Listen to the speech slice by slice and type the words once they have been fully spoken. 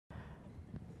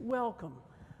Welcome.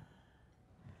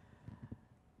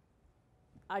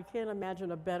 I can't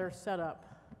imagine a better setup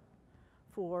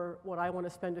for what I want to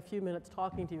spend a few minutes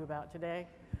talking to you about today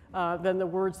than the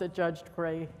words that Judge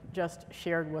Gray just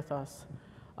shared with us,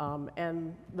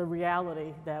 and the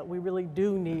reality that we really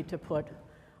do need to put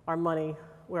our money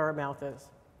where our mouth is.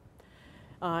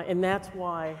 And that's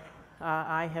why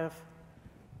I have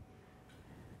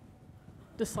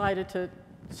decided to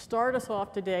start us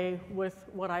off today with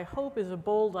what I hope is a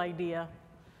bold idea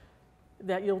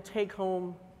that you'll take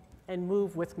home and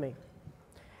move with me.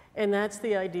 And that's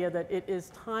the idea that it is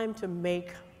time to make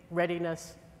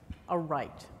readiness a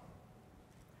right.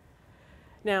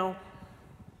 Now,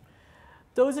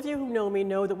 those of you who know me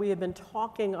know that we have been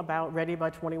talking about Ready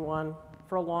by 21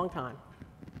 for a long time.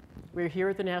 We're here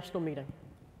at the national meeting.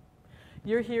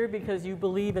 You're here because you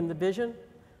believe in the vision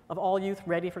of all youth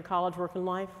ready for college, work, and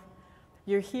life.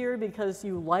 You're here because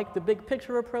you like the big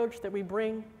picture approach that we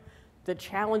bring that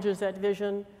challenges that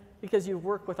vision, because you've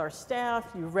worked with our staff,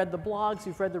 you've read the blogs,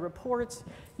 you've read the reports,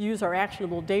 use our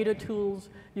actionable data tools,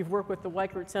 you've worked with the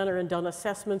Weichert Center and done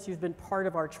assessments, you've been part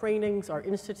of our trainings, our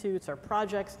institutes, our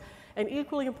projects, and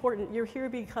equally important, you're here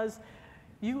because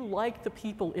you like the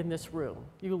people in this room.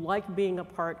 You like being a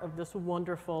part of this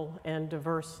wonderful and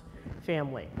diverse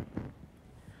family.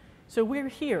 So we're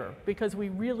here because we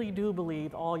really do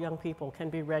believe all young people can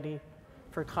be ready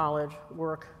for college,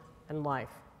 work, and life.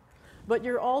 But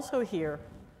you're also here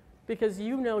because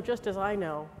you know, just as I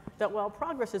know, that while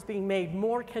progress is being made,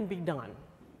 more can be done.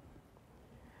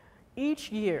 Each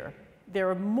year, there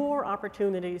are more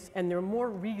opportunities and there are more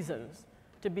reasons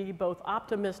to be both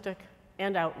optimistic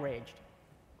and outraged.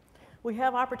 We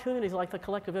have opportunities like the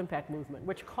collective impact movement,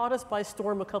 which caught us by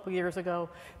storm a couple years ago,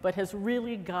 but has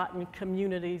really gotten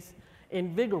communities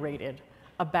invigorated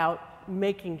about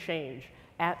making change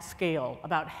at scale,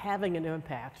 about having an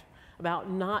impact, about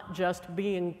not just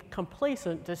being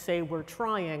complacent to say we're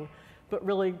trying, but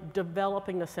really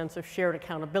developing a sense of shared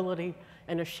accountability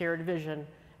and a shared vision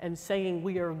and saying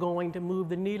we are going to move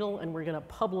the needle and we're going to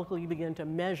publicly begin to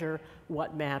measure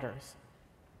what matters.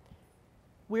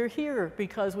 We're here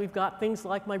because we've got things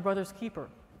like My Brother's Keeper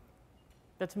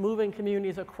that's moving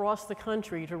communities across the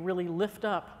country to really lift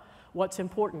up what's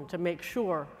important, to make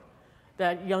sure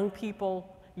that young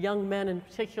people, young men in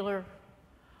particular,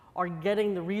 are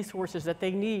getting the resources that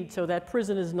they need so that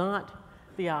prison is not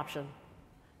the option,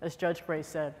 as Judge Gray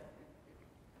said.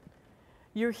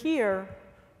 You're here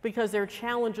because there are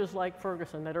challenges like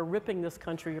Ferguson that are ripping this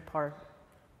country apart.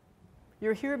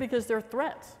 You're here because there are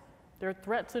threats. There are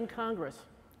threats in Congress,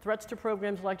 threats to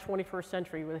programs like 21st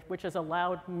Century, which has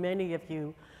allowed many of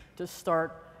you to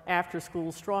start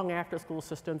after-school, strong after-school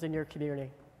systems in your community.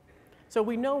 So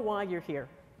we know why you're here.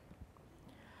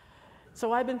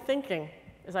 So I've been thinking,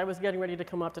 as I was getting ready to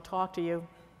come up to talk to you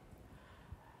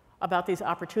about these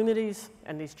opportunities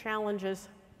and these challenges,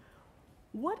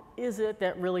 what is it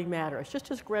that really matters?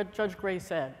 Just as Judge Gray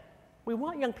said, we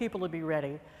want young people to be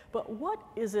ready, but what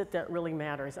is it that really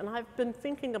matters? And I've been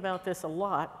thinking about this a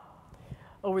lot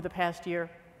over the past year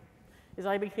as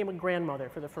I became a grandmother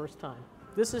for the first time.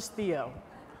 This is Theo.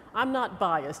 I'm not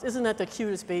biased. Isn't that the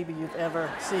cutest baby you've ever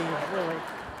seen, really?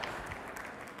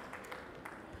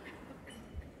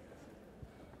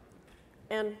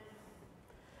 And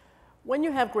when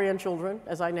you have grandchildren,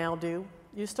 as I now do,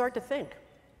 you start to think,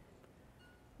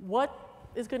 what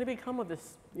is going to become of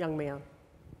this young man?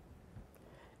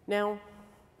 Now,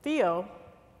 Theo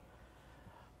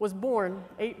was born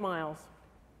 8 miles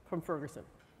from Ferguson.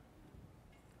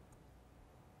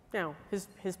 Now,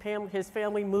 his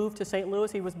family moved to St. Louis.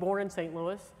 He was born in St.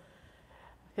 Louis.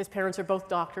 His parents are both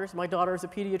doctors. My daughter is a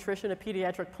pediatrician, a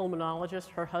pediatric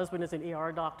pulmonologist. Her husband is an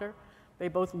ER doctor. They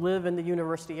both live in the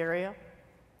university area.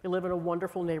 They live in a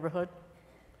wonderful neighborhood.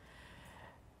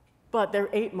 But they're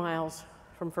 8 miles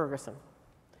from Ferguson.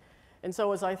 And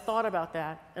so as I thought about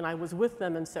that, and I was with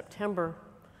them in September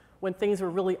when things were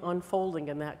really unfolding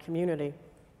in that community,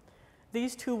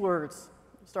 these 2 words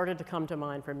started to come to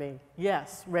mind for me.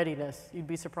 Yes, readiness. You'd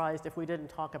be surprised if we didn't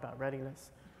talk about readiness.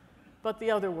 But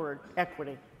the other word,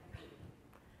 equity.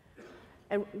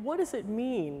 And what does it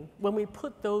mean when we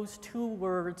put those 2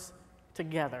 words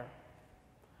together?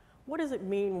 What does it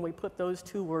mean when we put those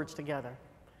 2 words together?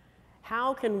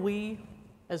 How can we,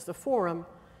 as the forum,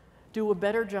 do a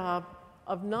better job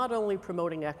of not only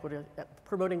promoting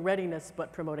readiness,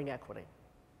 but promoting equity?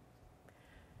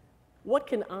 What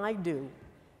can I do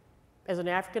as an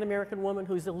African-American woman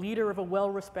who's the leader of a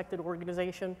well-respected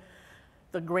organization,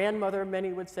 the grandmother,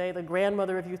 many would say, the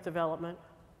grandmother of youth development?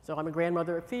 So I'm a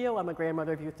grandmother of Theo, I'm a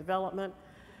grandmother of youth development.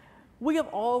 We have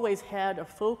always had a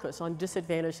focus on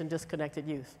disadvantaged and disconnected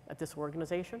youth at this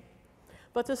organization,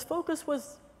 but this focus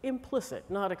was implicit,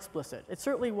 not explicit. It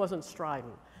certainly wasn't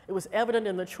strident. It was evident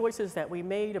in the choices that we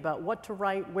made about what to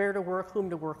write, where to work, whom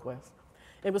to work with.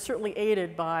 It was certainly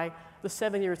aided by the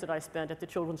 7 years that I spent at the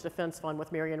Children's Defense Fund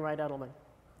with Marian Wright Edelman.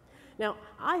 Now,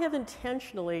 I have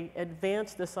intentionally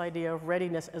advanced this idea of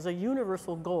readiness as a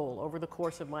universal goal over the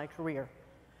course of my career,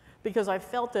 because I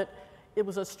felt that it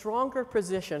was a stronger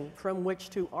position from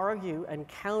which to argue and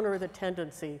counter the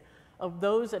tendency of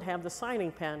those that have the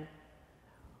signing pen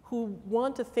who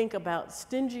want to think about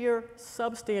stingier,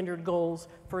 substandard goals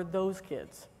for those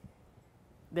kids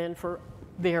than for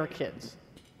their kids.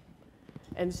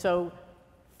 And so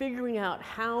figuring out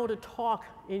how to talk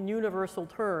in universal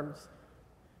terms,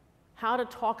 how to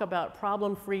talk about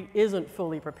problem-free isn't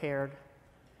fully prepared,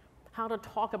 how to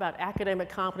talk about academic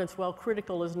competence while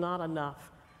critical is not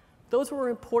enough. Those were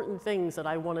important things that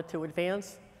I wanted to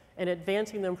advance, and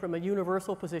advancing them from a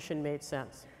universal position made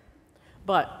sense.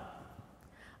 But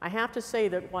I have to say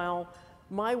that while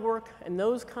my work and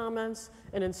those comments,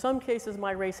 and in some cases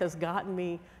my race, has gotten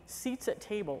me seats at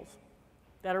tables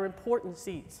that are important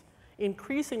seats,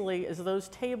 increasingly as those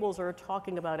tables are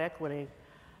talking about equity,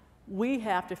 we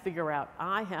have to figure out,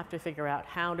 I have to figure out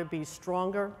how to be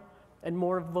stronger and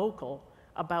more vocal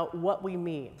about what we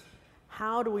mean.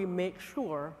 How do we make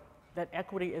sure that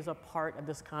equity is a part of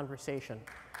this conversation?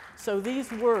 So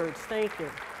these words, thank you.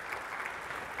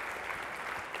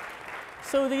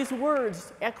 So these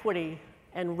words, equity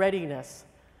and readiness,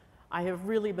 I have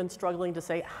really been struggling to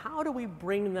say, how do we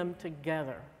bring them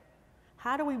together?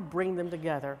 How do we bring them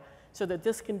together so that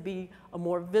this can be a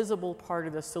more visible part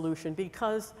of the solution?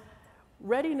 Because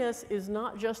readiness is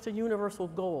not just a universal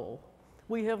goal.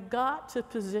 We have got to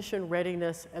position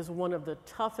readiness as one of the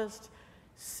toughest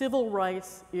civil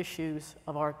rights issues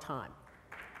of our time.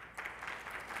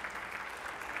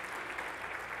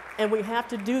 And we have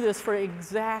to do this for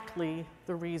exactly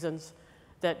the reasons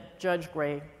that Judge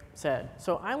Gray said.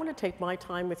 So I want to take my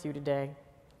time with you today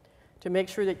to make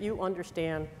sure that you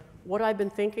understand what I've been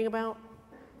thinking about,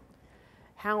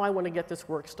 how I want to get this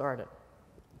work started.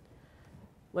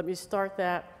 Let me start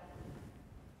that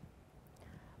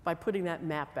by putting that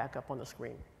map back up on the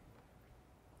screen.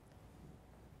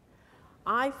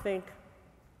 I think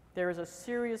there is a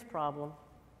serious problem.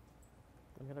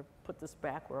 I'm going to put this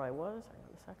back where I was. Hang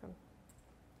on a second.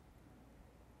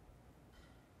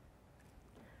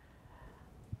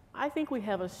 I think we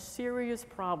have a serious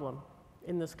problem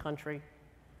in this country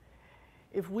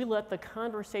if we let the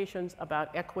conversations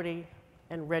about equity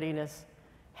and readiness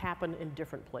happen in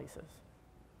different places.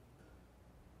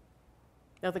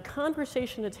 Now, the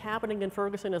conversation that's happening in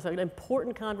Ferguson is an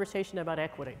important conversation about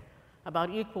equity, about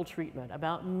equal treatment,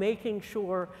 about making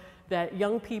sure that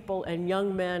young people and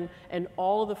young men and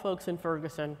all of the folks in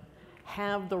Ferguson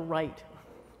have the right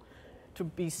to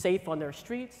be safe on their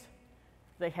streets.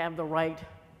 They have the right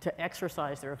to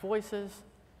exercise their voices.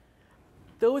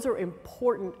 Those are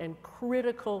important and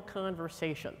critical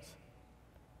conversations.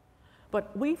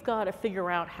 But we've got to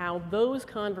figure out how those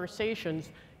conversations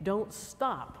don't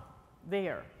stop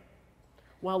there,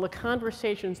 while the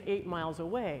conversations 8 miles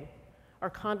away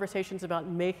are conversations about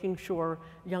making sure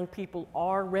young people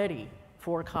are ready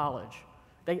for college.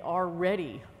 They are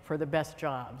ready for the best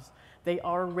jobs. They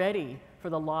are ready for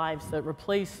the lives that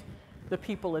replace the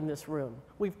people in this room.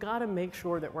 We've got to make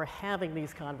sure that we're having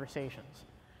these conversations.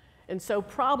 And so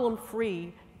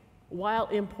problem-free, while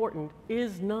important,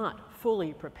 is not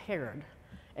fully prepared.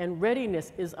 And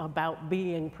readiness is about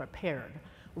being prepared.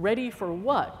 Ready for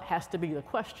what has to be the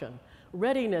question.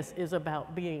 Readiness is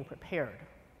about being prepared.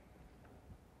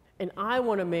 And I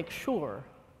want to make sure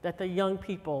that the young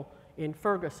people in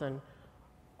Ferguson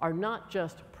are not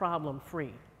just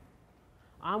problem-free.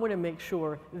 I want to make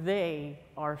sure they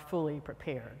are fully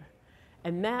prepared.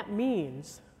 And that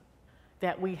means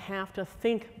that we have to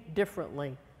think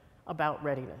differently about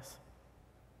readiness.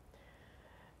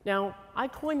 Now, I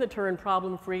coined the term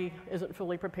problem-free isn't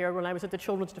fully prepared when I was at the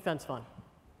Children's Defense Fund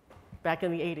back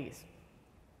in the 80s.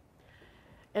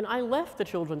 And I left the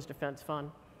Children's Defense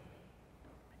Fund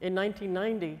in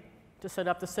 1990 to set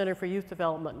up the Center for Youth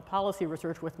Development and Policy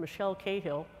Research with Michelle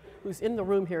Cahill, who's in the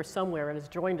room here somewhere and has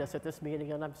joined us at this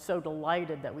meeting, and I'm so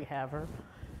delighted that we have her.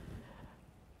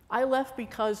 I left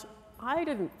because I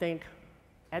didn't think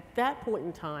at that point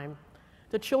in time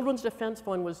the Children's Defense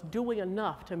Fund was doing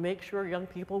enough to make sure young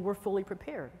people were fully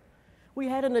prepared. We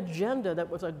had an agenda that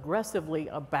was aggressively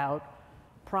about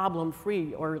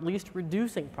problem-free, or at least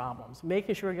reducing problems,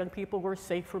 making sure young people were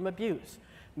safe from abuse,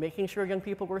 making sure young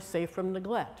people were safe from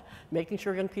neglect, making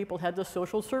sure young people had the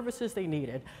social services they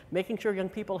needed, making sure young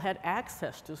people had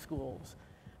access to schools.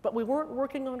 But we weren't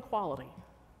working on quality.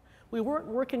 We weren't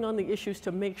working on the issues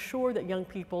to make sure that young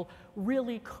people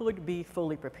really could be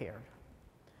fully prepared.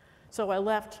 So I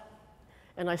left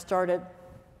and I started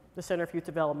the Center for Youth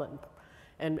Development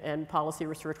and Policy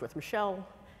Research with Michelle,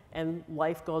 and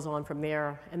life goes on from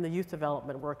there, and the youth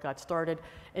development work got started.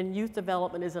 And youth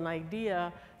development is an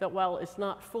idea that while it's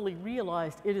not fully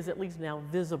realized, it is at least now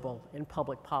visible in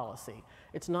public policy.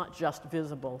 It's not just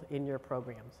visible in your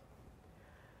programs.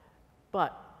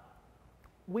 But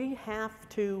we have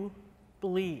to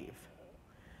believe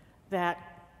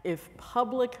that if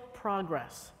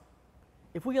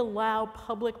we allow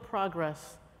public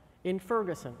progress in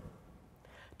Ferguson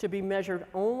to be measured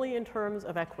only in terms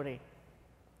of equity,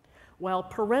 while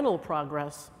parental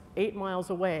progress 8 miles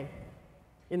away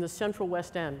in the Central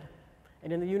West End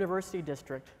and in the University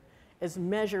District is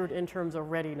measured in terms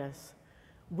of readiness,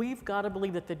 we've got to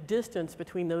believe that the distance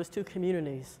between those two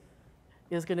communities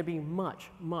is going to be much,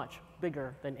 much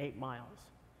bigger than 8 miles.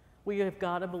 We have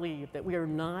got to believe that we are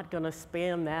not going to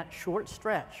span that short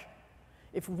stretch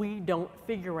if we don't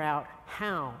figure out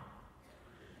how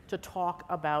to talk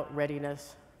about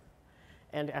readiness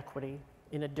and equity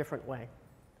in a different way.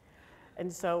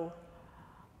 And so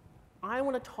I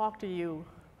want to talk to you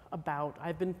about,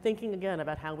 I've been thinking again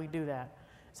about how we do that.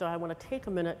 So I want to take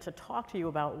a minute to talk to you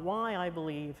about why I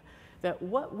believe that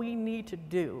what we need to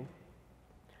do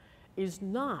is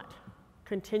not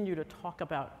continue to talk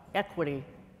about equity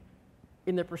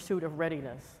in the pursuit of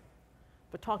readiness,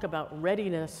 but talk about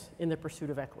readiness in the pursuit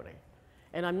of equity.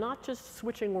 And I'm not just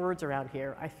switching words around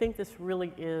here. I think this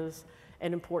really is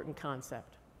an important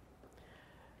concept.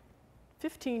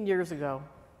 15 years ago,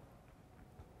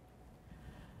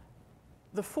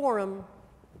 the Forum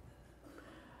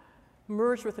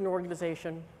merged with an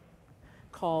organization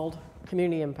called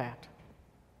Community Impact.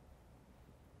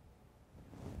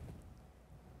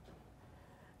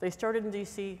 They started in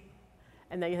DC,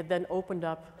 and they had then opened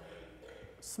up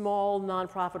small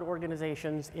nonprofit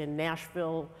organizations in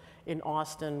Nashville, in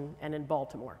Austin, and in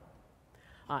Baltimore.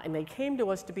 And they came to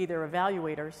us to be their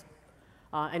evaluators.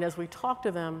 And as we talked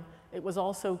to them, it was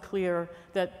also clear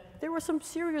that there were some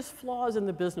serious flaws in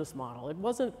the business model.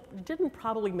 It didn't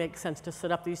probably make sense to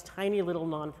set up these tiny little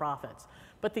nonprofits.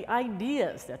 But the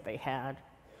ideas that they had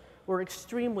were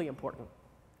extremely important.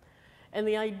 And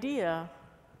the idea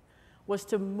was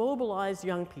to mobilize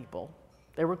young people.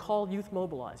 They were called youth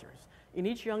mobilizers. In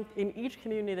each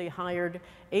community, they hired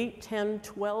 8, 10,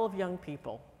 12 young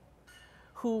people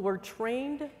who were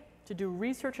trained to do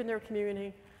research in their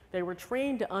community. They were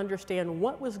trained to understand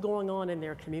what was going on in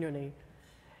their community.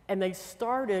 And they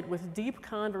started with deep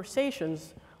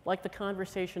conversations, like the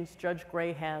conversations Judge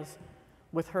Gray has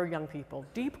with her young people,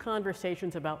 deep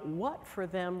conversations about what for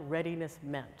them readiness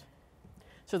meant.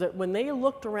 So that when they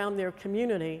looked around their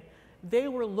community, they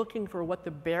were looking for what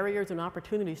the barriers and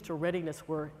opportunities to readiness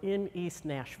were in East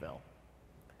Nashville.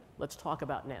 Let's talk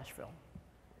about Nashville.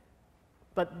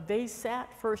 But they sat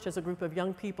first as a group of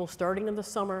young people starting in the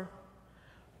summer,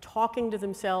 talking to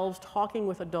themselves, talking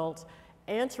with adults,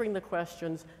 answering the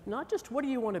questions, not just what do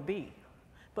you want to be,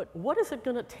 but what is it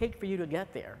going to take for you to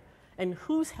get there? And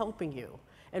who's helping you?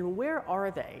 And where are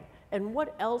they? And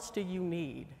what else do you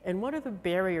need? And what are the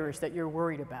barriers that you're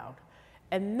worried about?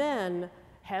 And then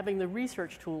having the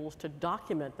research tools to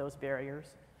document those barriers,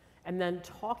 and then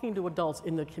talking to adults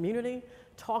in the community,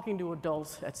 talking to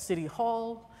adults at City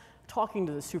Hall, talking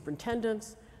to the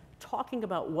superintendents, talking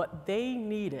about what they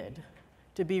needed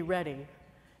to be ready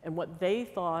and what they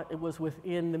thought it was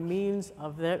within the means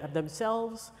of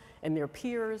themselves and their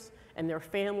peers and their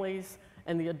families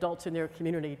and the adults in their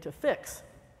community to fix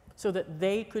so that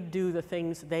they could do the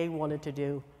things they wanted to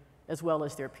do as well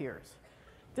as their peers.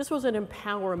 This was an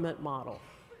empowerment model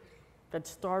that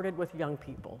started with young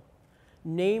people,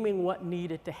 naming what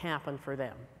needed to happen for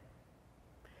them.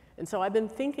 And so I've been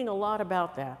thinking a lot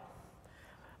about that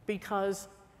because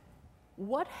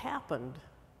what happened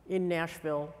in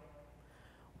Nashville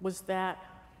was that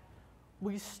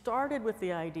we started with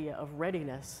the idea of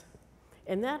readiness,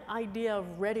 and that idea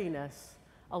of readiness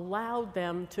allowed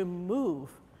them to move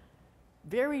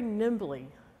very nimbly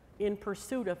in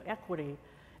pursuit of equity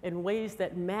in ways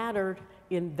that mattered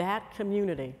in that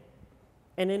community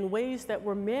and in ways that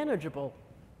were manageable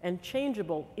and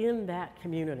changeable in that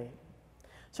community.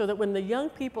 So that when the young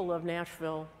people of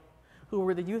Nashville, who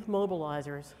were the youth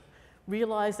mobilizers,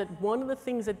 realized that one of the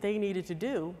things that they needed to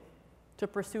do to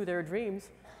pursue their dreams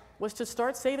was to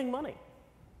start saving money,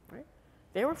 right?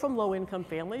 They were from low-income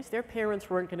families. Their parents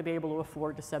weren't going to be able to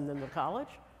afford to send them to college.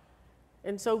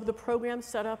 And so the program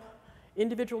set up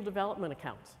individual development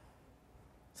accounts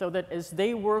so that as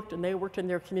they worked and they worked in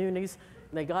their communities,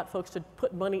 and they got folks to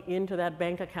put money into that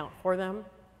bank account for them,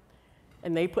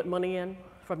 and they put money in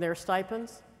from their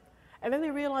stipends, and then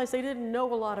they realized they didn't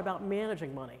know a lot about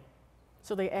managing money.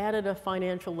 So they added a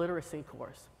financial literacy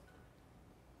course.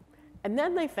 And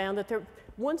then they found that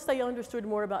once they understood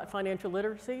more about financial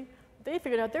literacy, they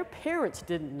figured out their parents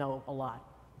didn't know a lot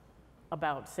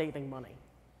about saving money.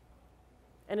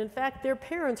 And in fact, their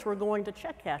parents were going to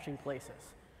check cashing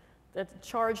places that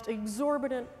charged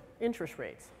exorbitant interest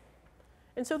rates.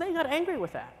 And so they got angry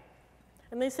with that.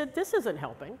 And they said, this isn't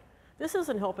helping. This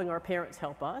isn't helping our parents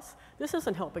help us. This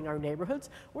isn't helping our neighborhoods.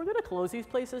 We're going to close these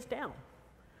places down.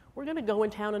 We're going to go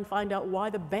in town and find out why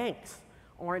the banks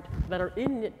that are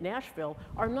in Nashville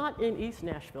are not in East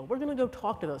Nashville. We're going to go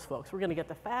talk to those folks. We're going to get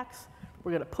the facts.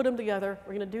 We're going to put them together.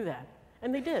 We're going to do that.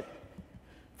 And they did.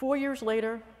 4 years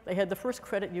later, they had the first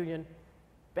credit union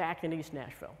back in East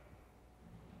Nashville.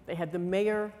 They had the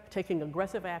mayor taking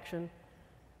aggressive action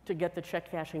to get the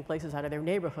check cashing places out of their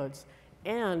neighborhoods.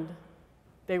 And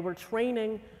they were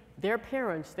training their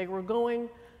parents. They were going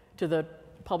to the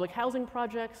public housing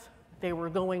projects. They were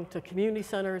going to community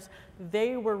centers.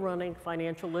 They were running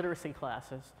financial literacy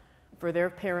classes for their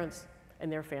parents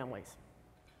and their families.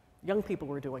 Young people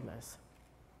were doing this.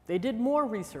 They did more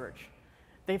research.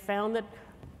 They found that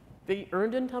the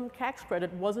earned income tax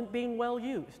credit wasn't being well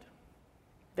used.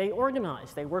 They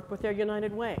organized. They worked with their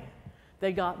United Way.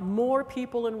 They got more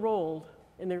people enrolled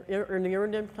in the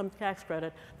earned income tax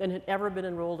credit than had ever been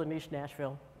enrolled in East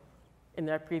Nashville in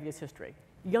their previous history.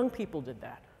 Young people did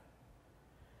that.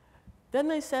 Then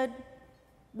they said,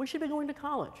 we should be going to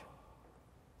college.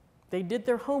 They did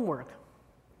their homework.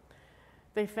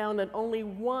 They found that only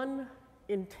 1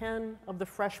 in 10 of the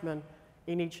freshmen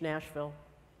in East Nashville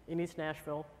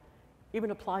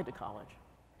even applied to college.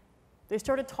 They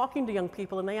started talking to young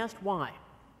people and they asked why.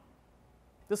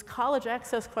 This college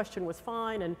access question was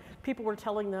fine, and people were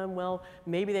telling them, well,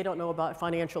 maybe they don't know about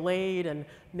financial aid, and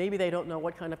maybe they don't know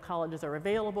what kind of colleges are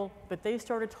available, but they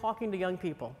started talking to young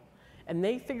people. And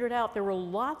they figured out there were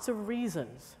lots of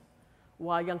reasons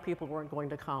why young people weren't going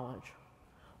to college.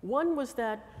 One was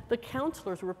that the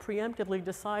counselors were preemptively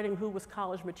deciding who was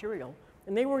college material,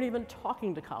 and they weren't even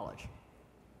talking about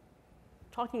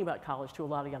college to a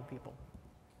lot of young people.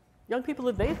 Young people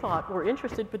that they thought were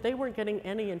interested, but they weren't getting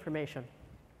any information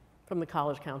from the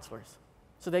college counselors.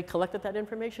 So they collected that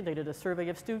information, they did a survey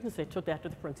of students, they took that to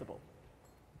the principal.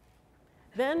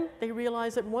 Then they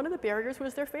realized that one of the barriers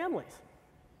was their families.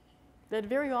 That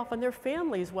very often their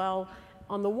families, while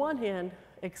on the one hand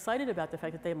excited about the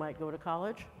fact that they might go to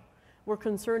college, were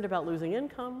concerned about losing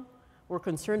income, were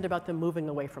concerned about them moving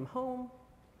away from home.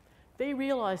 They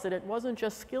realized that it wasn't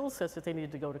just skill sets that they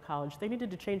needed to go to college, they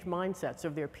needed to change mindsets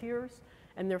of their peers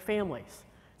and their families.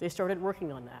 They started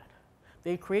working on that.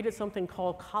 They created something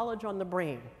called College on the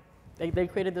Brain. They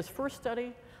created this first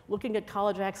study looking at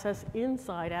college access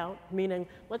inside out, meaning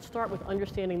let's start with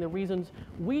understanding the reasons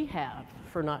we have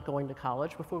for not going to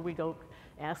college before we go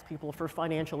ask people for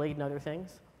financial aid and other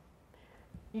things.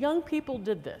 Young people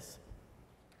did this.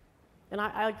 And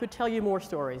I could tell you more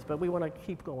stories, but we want to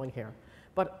keep going here.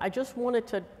 But I just wanted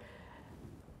to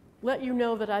let you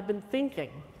know that I've been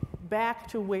thinking back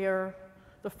to where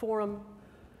the forum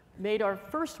made our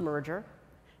first merger.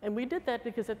 And we did that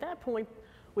because at that point,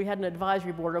 we had an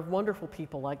advisory board of wonderful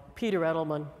people like Peter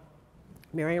Edelman,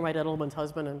 Marian Wright Edelman's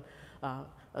husband, and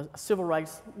a civil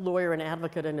rights lawyer and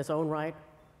advocate in his own right.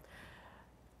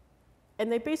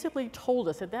 And they basically told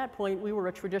us at that point we were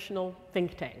a traditional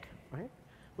think tank, right?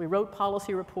 We wrote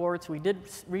policy reports, we did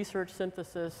research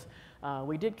synthesis,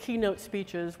 we did keynote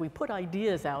speeches, we put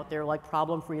ideas out there like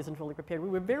problem-free isn't fully prepared. We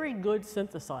were very good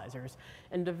synthesizers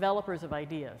and developers of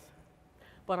ideas.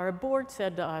 But our board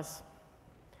said to us,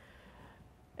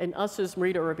 and us is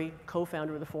Marita Irby,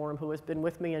 co-founder of the forum, who has been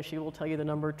with me, and she will tell you the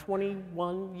number,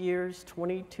 21 years,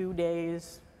 22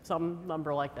 days, some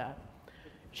number like that.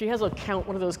 She has a count,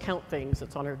 one of those count things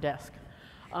that's on her desk.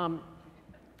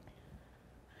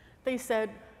 They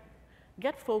said,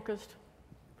 get focused,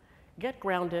 get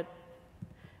grounded,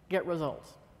 get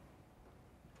results.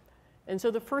 And so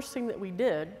the first thing that we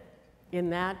did in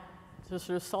that, to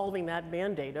sort of solving that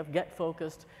mandate of get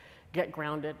focused, get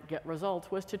grounded, get results,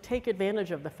 was to take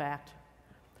advantage of the fact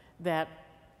that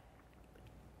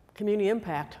Community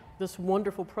Impact, this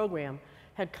wonderful program,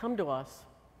 had come to us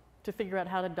to figure out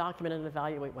how to document and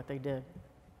evaluate what they did.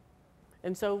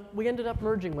 And so we ended up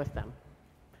merging with them.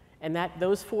 And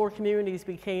those 4 communities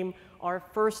became our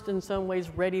first, in some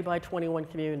ways, Ready by 21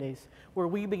 communities, where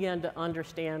we began to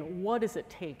understand what does it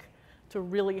take to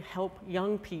really help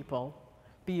young people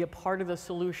be a part of the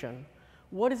solution?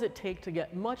 What does it take to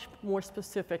get much more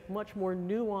specific, much more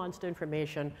nuanced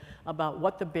information about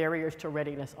what the barriers to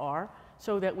readiness are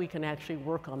so that we can actually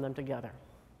work on them together?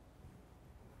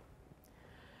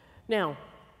 Now,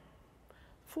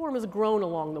 Forum has grown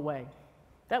along the way.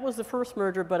 That was the first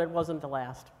merger, but it wasn't the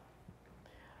last.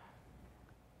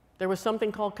 There was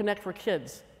something called Connect for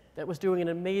Kids that was doing an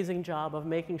amazing job of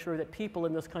making sure that people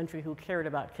in this country who cared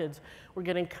about kids were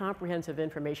getting comprehensive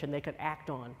information they could act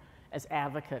on as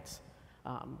advocates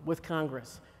with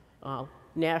Congress,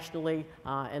 nationally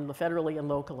and federally and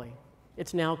locally.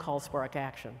 It's now called Spark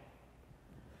Action.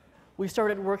 We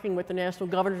started working with the National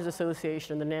Governors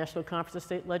Association and the National Conference of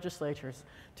State Legislatures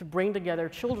to bring together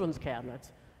children's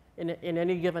cabinets. In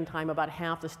any given time, about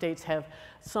half the states have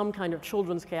some kind of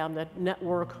children's cabinet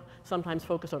network, sometimes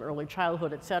focused on early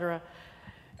childhood, et cetera.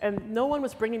 And no one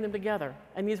was bringing them together.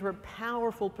 And these were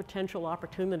powerful potential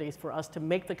opportunities for us to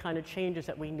make the kind of changes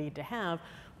that we need to have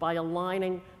by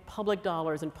aligning public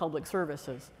dollars and public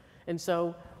services. And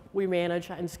so we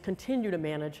manage and continue to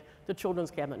manage the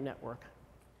Children's Cabinet Network.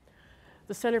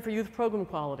 The Center for Youth Program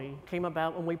Quality came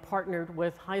about when we partnered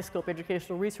with High Scope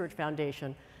Educational Research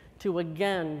Foundation to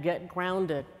again get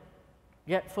grounded,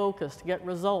 get focused, get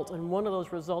results. And one of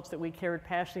those results that we cared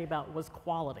passionately about was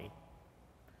quality.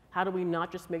 How do we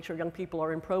not just make sure young people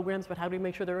are in programs, but how do we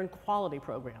make sure they're in quality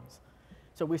programs?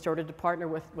 So we started to partner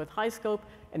with High Scope,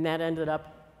 and that ended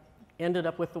up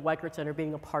with the Weichert Center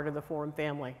being a part of the Forum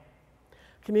family.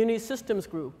 Community Systems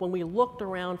Group, when we looked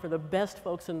around for the best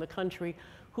folks in the country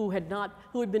who had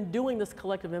been doing this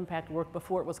collective impact work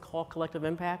before it was called collective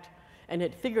impact, and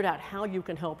had figured out how you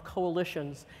can help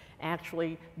coalitions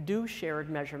actually do shared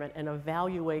measurement and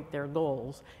evaluate their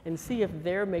goals and see if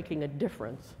they're making a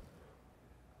difference,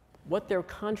 what their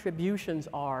contributions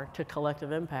are to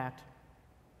collective impact,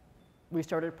 we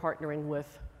started partnering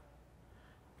with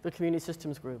the Community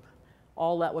Systems Group.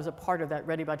 All that was a part of that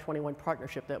Ready by 21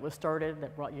 partnership that was started,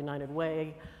 that brought United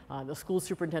Way, the School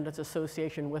Superintendents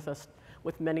Association with us,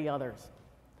 with many others.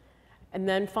 And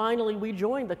then finally, we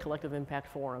joined the Collective Impact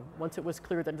Forum once it was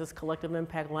clear that this collective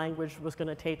impact language was going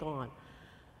to take on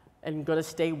and going to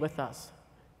stay with us.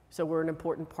 So we're an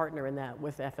important partner in that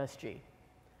with FSG.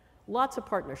 Lots of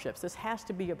partnerships. This has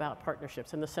to be about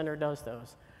partnerships, and the center does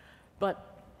those.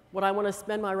 But what I want to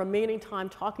spend my remaining time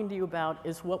talking to you about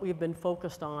is what we've been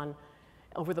focused on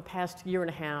over the past year and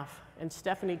a half. And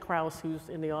Stephanie Krause, who's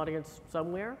in the audience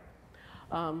somewhere,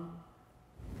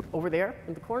 over there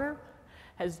in the corner,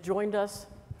 has joined us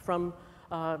from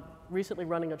recently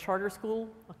running a charter school,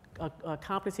 a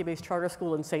competency-based charter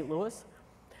school in St. Louis.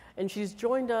 And she's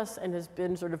joined us and has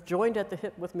been sort of joined at the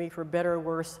hip with me for better or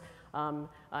worse,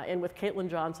 and with Caitlin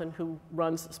Johnson, who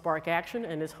runs Spark Action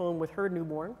and is home with her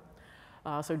newborn,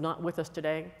 so not with us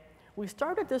today. We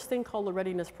started this thing called the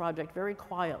Readiness Project very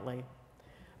quietly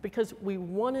because we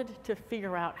wanted to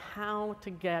figure out how to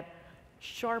get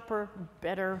sharper,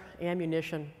 better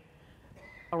ammunition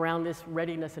around this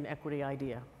readiness and equity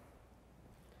idea.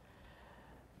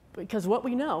 Because what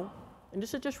we know, and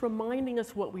this is just reminding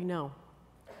us what we know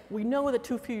that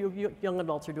too few young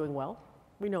adults are doing well.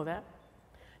 We know that.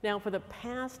 Now, for the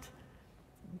past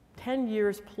 10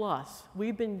 years plus,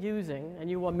 we've been using,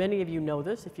 and many of you know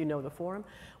this if you know the forum,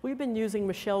 we've been using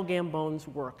Michelle Gambone's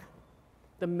work,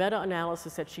 the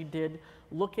meta-analysis that she did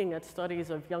looking at studies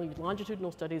of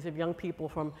longitudinal studies of young people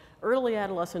from early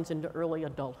adolescence into early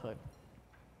adulthood.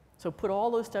 So put all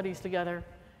those studies together,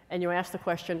 and you ask the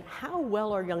question, how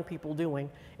well are young people doing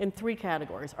in 3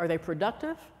 categories? Are they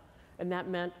productive? And that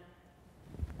meant,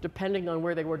 depending on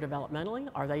where they were developmentally,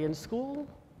 are they in school?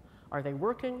 Are they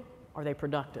working? Are they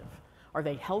productive? Are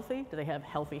they healthy? Do they have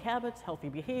healthy habits, healthy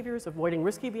behaviors, avoiding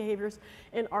risky behaviors?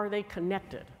 And are they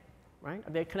connected, right?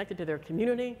 Are they connected to their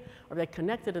community? Are they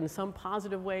connected in some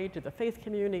positive way to the faith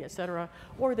community, et cetera?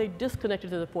 Or are they disconnected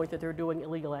to the point that they're doing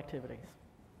illegal activities?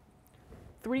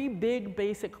 3 big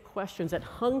basic questions that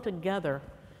hung together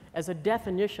as a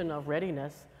definition of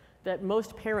readiness that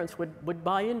most parents would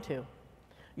buy into.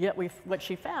 Yet what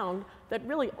she found, that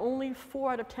really only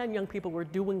 4 out of 10 young people were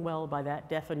doing well by that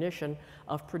definition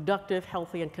of productive,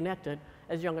 healthy, and connected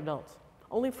as young adults.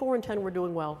 Only 4 in 10 were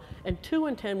doing well, and 2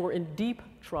 in 10 were in deep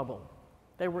trouble.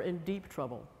 They were in deep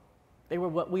trouble. They were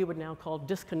what we would now call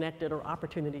disconnected or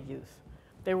opportunity youth.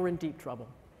 They were in deep trouble.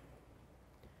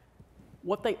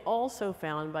 What they also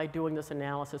found by doing this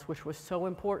analysis, which was so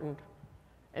important,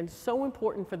 and so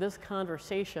important for this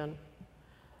conversation,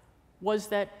 was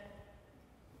that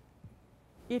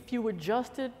if you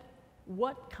adjusted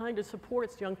what kind of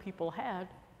supports young people had,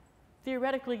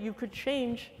 theoretically you could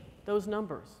change those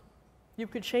numbers. You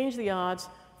could change the odds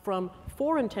from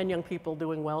 4 in 10 young people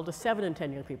doing well to 7 in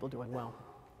 10 young people doing well.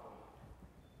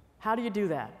 How do you do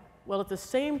that? Well, at the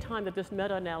same time that this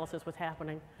meta-analysis was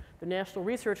happening, the National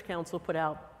Research Council put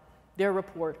out their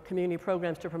report, Community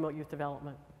Programs to Promote Youth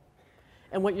Development.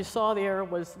 And what you saw there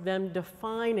was them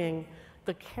defining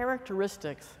the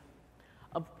characteristics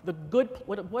of the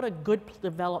what a good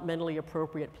developmentally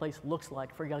appropriate place looks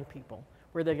like for young people,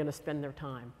 where they're going to spend their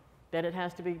time. That it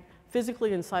has to be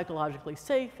physically and psychologically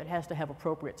safe, it has to have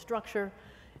appropriate structure,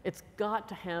 it's got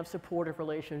to have supportive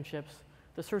relationships.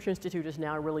 The Search Institute is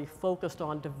now really focused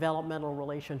on developmental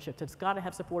relationships. It's got to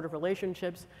have supportive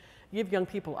relationships, give young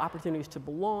people opportunities to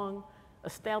belong,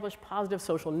 establish positive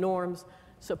social norms,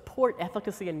 support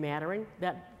efficacy and mattering,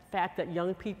 that fact that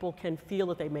young people can feel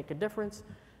that they make a difference,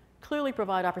 clearly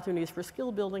provide opportunities for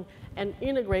skill building, and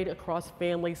integrate across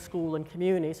family, school, and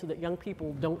community so that young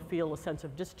people don't feel a sense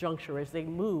of disjuncture as they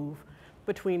move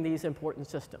between these important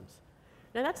systems.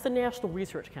 Now that's the National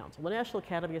Research Council. The National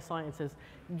Academy of Sciences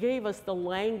gave us the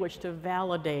language to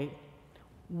validate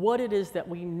what it is that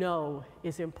we know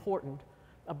is important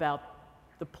about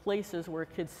the places where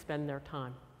kids spend their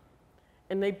time.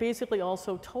 And they basically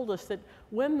also told us that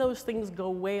when those things go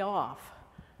way off,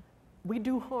 we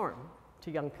do harm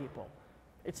to young people.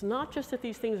 It's not just that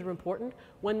these things are important.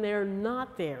 When they're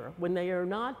not there,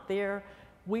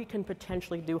 we can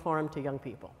potentially do harm to young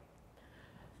people.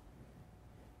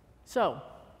 So,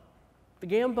 the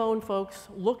Gambone folks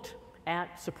looked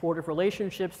at supportive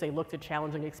relationships, they looked at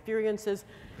challenging experiences,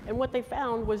 and what they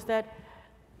found was that,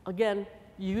 again,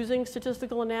 using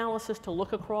statistical analysis to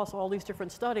look across all these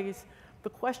different studies, the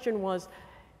question was,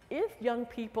 if young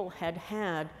people had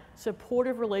had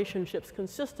supportive relationships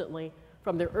consistently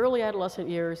from their early adolescent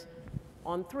years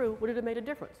on through, would it have made a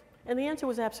difference? And the answer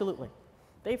was absolutely.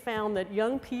 They found that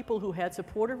young people who had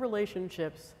supportive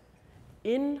relationships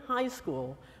in high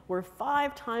school were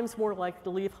 5 times more likely to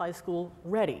leave high school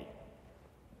ready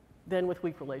than with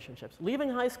weak relationships. Leaving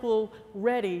high school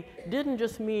ready didn't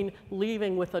just mean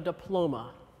leaving with a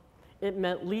diploma. It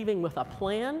meant leaving with a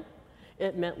plan.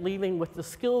 It meant leaving with the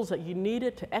skills that you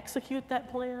needed to execute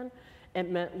that plan. It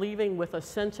meant leaving with a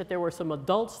sense that there were some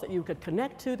adults that you could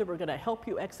connect to that were going to help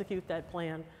you execute that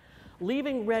plan.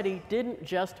 Leaving ready didn't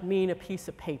just mean a piece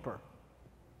of paper.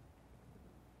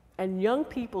 And young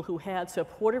people who had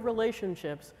supportive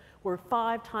relationships were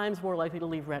 5 times more likely to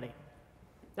leave ready.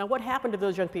 Now, what happened to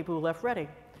those young people who left ready?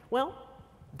 Well,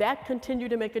 that continued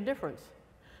to make a difference.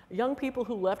 Young people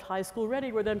who left high school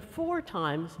ready were then 4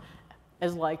 times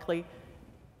as likely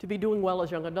to be doing well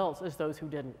as young adults as those who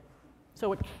didn't.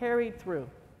 So it carried through.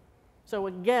 So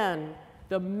again,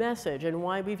 the message, and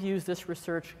why we've used this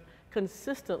research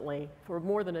consistently for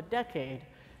more than a decade,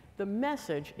 the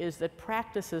message is that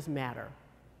practices matter.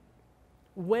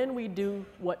 When we do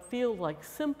what feel like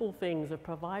simple things of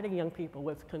providing young people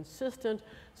with consistent,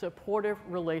 supportive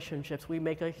relationships, we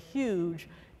make a huge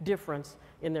difference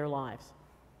in their lives.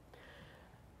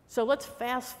 So let's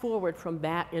fast forward from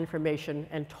that information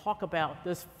and talk about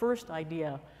this first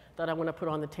idea that I want to put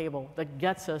on the table that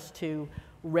gets us to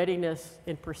readiness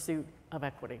in pursuit of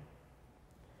equity.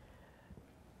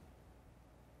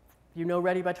 You know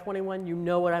Ready by 21, you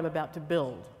know what I'm about to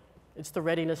build. It's the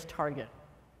readiness target.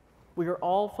 We are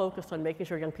all focused on making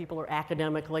sure young people are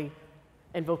academically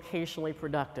and vocationally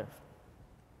productive.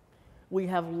 We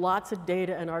have lots of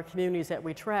data in our communities that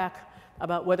we track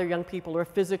about whether young people are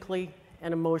physically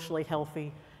and emotionally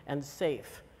healthy and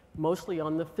safe, mostly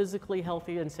on the physically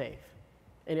healthy and safe,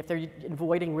 and if they're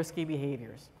avoiding risky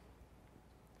behaviors.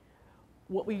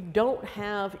 What we don't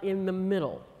have in the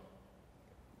middle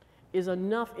is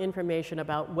enough information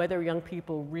about whether young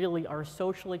people really are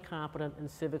socially competent and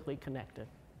civically connected.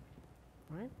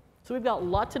 Right? So we've got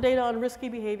lots of data on risky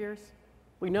behaviors.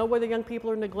 We know whether young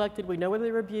people are neglected. We know whether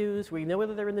they're abused. We know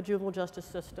whether they're in the juvenile justice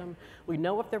system. We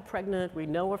know if they're pregnant. We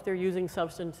know if they're using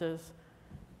substances.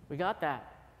 We got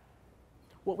that.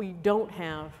 What we don't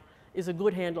have is a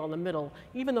good handle on the middle,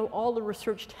 even though all the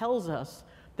research tells us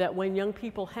that when young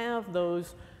people have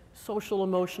those social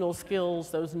emotional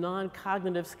skills, those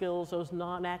non-cognitive skills, those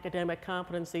non-academic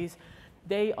competencies,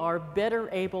 they are better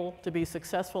able to be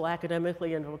successful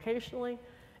academically and vocationally,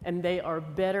 and they are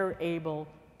better able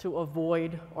to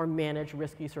avoid or manage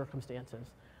risky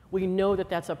circumstances. We know that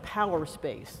that's a power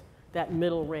space, that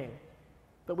middle ring,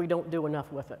 but we don't do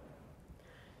enough with it.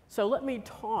 So let me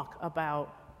talk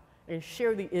about and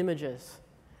share the images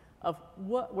of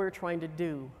what we're trying to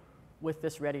do with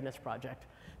this Readiness Project,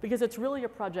 because it's really a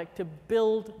project to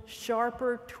build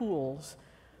sharper tools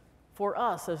for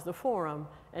us as the forum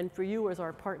and for you as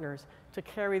our partners to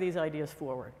carry these ideas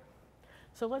forward.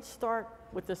 So let's start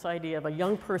with this idea of a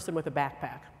young person with a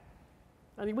backpack.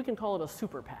 I mean, we can call it a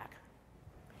super pack.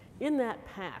 In that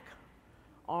pack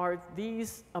are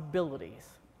these abilities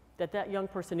that that young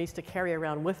person needs to carry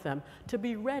around with them to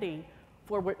be ready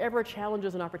for whatever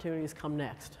challenges and opportunities come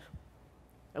next.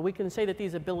 And we can say that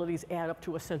these abilities add up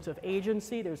to a sense of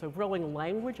agency. There's a growing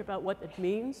language about what it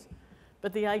means.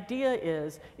 But the idea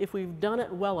is, if we've done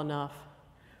it well enough,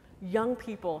 young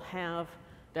people have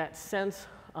that sense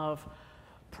of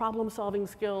problem-solving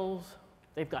skills,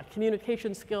 they've got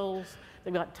communication skills,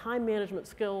 they've got time management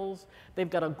skills, they've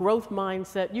got a growth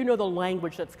mindset. You know the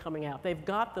language that's coming out. They've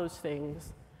got those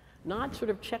things, not sort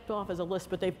of checked off as a list,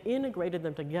 but they've integrated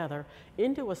them together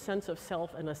into a sense of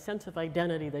self and a sense of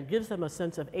identity that gives them a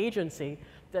sense of agency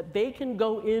that they can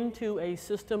go into a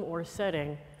system or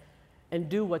setting and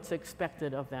do what's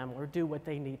expected of them or do what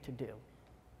they need to do.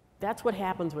 That's what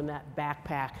happens when that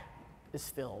backpack is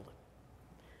filled.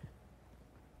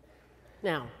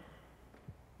 Now,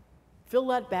 fill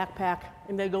that backpack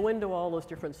and they go into all those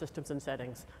different systems and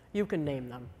settings. You can name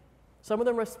them. Some of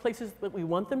them are places that we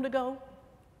want them to go,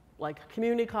 like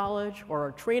community college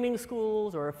or training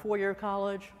schools or a four-year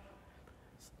college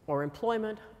or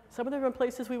employment. Some of them are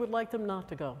places we would like them not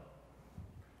to go,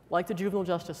 like the juvenile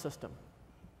justice system.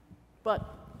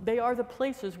 But they are the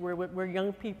places where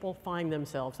young people find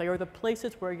themselves. They are the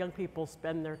places where young people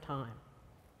spend their time.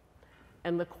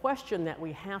 And the question that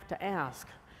we have to ask,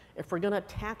 if we're going to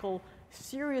tackle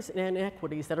serious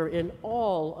inequities that are in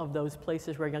all of those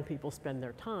places where young people spend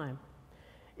their time,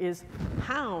 is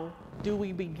how do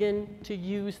we begin to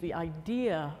use the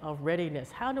idea of readiness?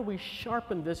 How do we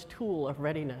sharpen this tool of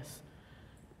readiness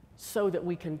so that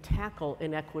we can tackle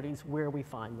inequities where we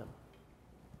find them?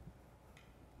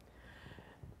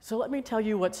 So let me tell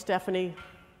you what Stephanie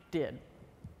did.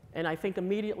 And I think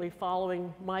immediately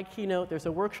following my keynote, there's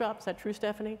a workshop, is that true,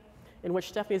 Stephanie? In which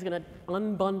Stephanie's going to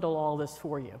unbundle all this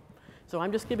for you. So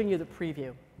I'm just giving you the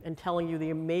preview and telling you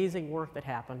the amazing work that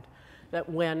happened. That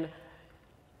when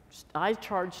I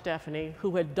charged Stephanie,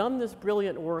 who had done this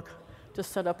brilliant work to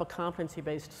set up a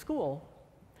competency-based school,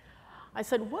 I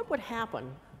said, what would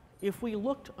happen if we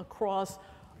looked across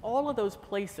all of those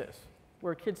places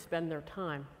where kids spend their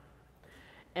time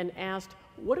and asked,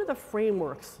 what are the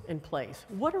frameworks in place?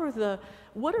 What are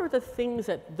the things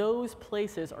that those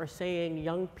places are saying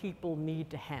young people need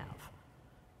to have?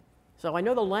 So I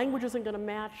know the language isn't going to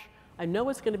match. I know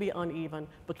it's going to be uneven,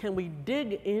 but can we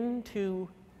dig into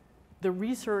the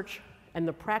research and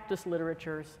the practice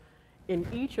literatures in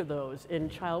each of those, in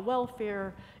child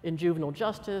welfare, in juvenile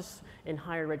justice, in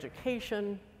higher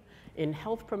education, in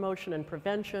health promotion and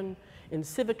prevention, in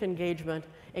civic engagement,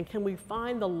 and can we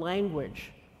find the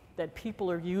language that people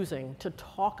are using to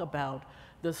talk about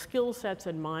the skill sets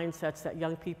and mindsets that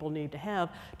young people need to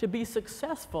have to be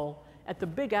successful at the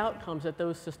big outcomes that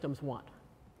those systems want.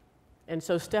 And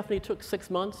so Stephanie took 6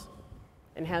 months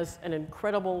and has an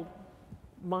incredible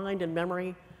mind and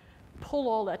memory, pull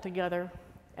all that together,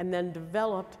 and then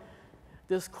developed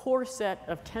this core set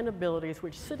of 10 abilities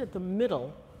which sit at the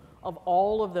middle of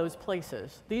all of those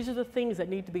places. These are the things that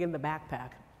need to be in the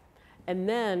backpack. And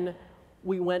then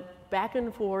we went back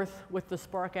and forth with the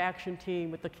Spark Action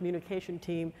team, with the communication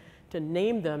team, to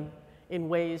name them in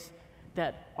ways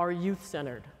that are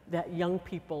youth-centered, that young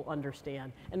people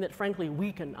understand, and that frankly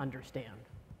we can understand,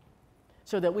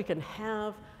 so that we can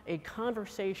have a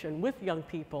conversation with young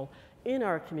people in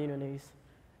our communities,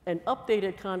 an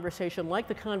updated conversation like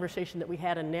the conversation that we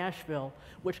had in Nashville,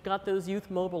 which got those youth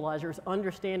mobilizers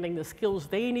understanding the skills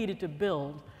they needed to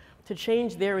build to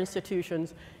change their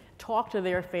institutions, talk to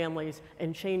their families,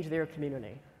 and change their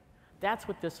community. That's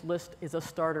what this list is a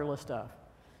starter list of.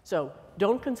 So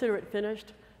don't consider it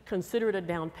finished, consider it a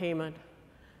down payment,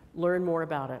 learn more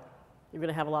about it. You're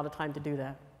going to have a lot of time to do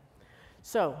that.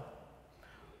 So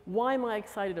why am I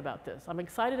excited about this? I'm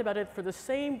excited about it for the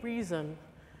same reason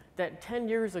that 10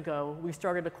 years ago we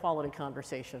started a quality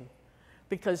conversation,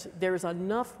 because there's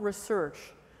enough research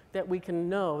that we can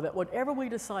know that whatever we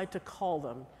decide to call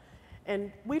them,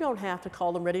 and we don't have to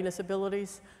call them readiness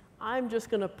abilities, I'm just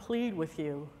going to plead with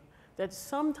you that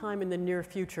sometime in the near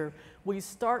future we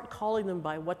start calling them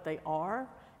by what they are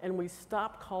and we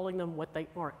stop calling them what they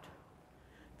aren't.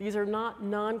 These are not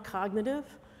non-cognitive,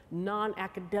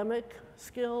 non-academic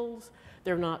skills.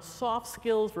 They're not soft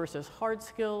skills versus hard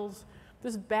skills.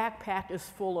 This backpack is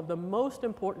full of the most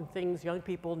important things young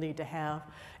people need to have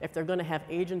if they're going to have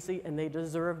agency and they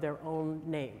deserve their own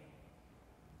name.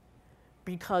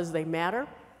 Because they matter,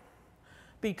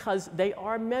 because they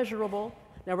are measurable.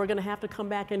 Now we're going to have to come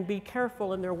back and be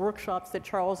careful in their workshops that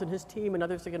Charles and his team and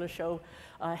others are going to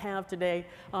have today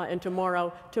and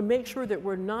tomorrow to make sure that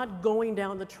we're not going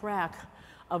down the track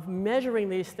of measuring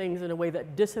these things in a way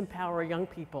that disempower young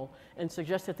people and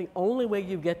suggest that the only way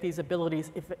you get these abilities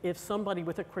if somebody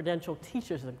with a credential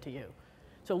teaches them to you.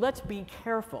 So let's be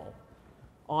careful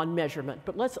on measurement,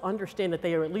 but let's understand that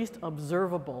they are at least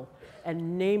observable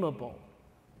and nameable.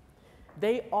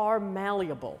 They are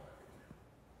malleable.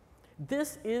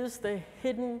 This is the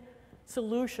hidden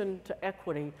solution to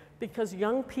equity because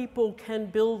young people can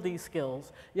build these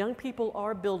skills. Young people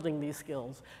are building these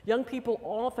skills. Young people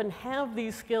often have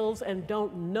these skills and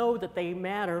don't know that they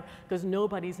matter because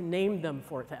nobody's named them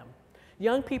for them.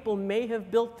 Young people may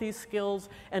have built these skills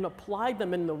and applied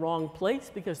them in the wrong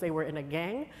place because they were in a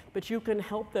gang, but you can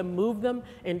help them move them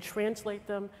and translate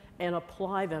them and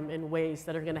apply them in ways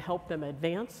that are going to help them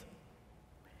advance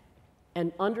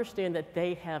and understand that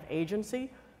they have agency.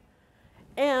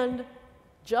 And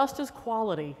just as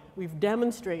quality, we've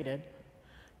demonstrated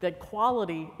that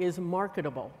quality is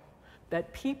marketable,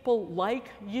 that people like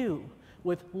you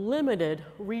with limited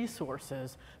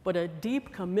resources but a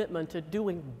deep commitment to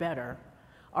doing better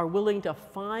are willing to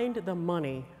find the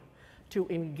money to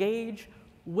engage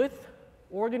with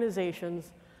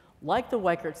organizations like the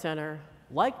Weichert Center,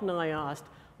 like NIOST,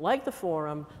 like the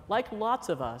Forum, like lots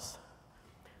of us,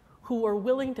 who are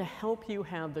willing to help you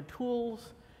have the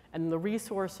tools and the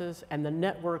resources and the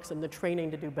networks and the training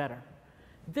to do better.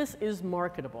 This is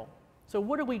marketable. So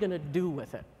what are we going to do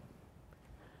with it?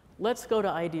 Let's go to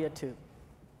idea 2,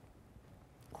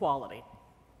 quality.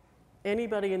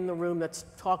 Anybody in the room that's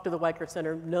talked to the Weichert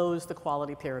Center knows the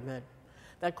quality pyramid.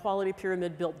 That quality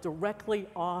pyramid built directly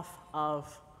off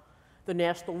of the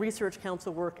National Research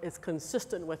Council work is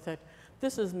consistent with it.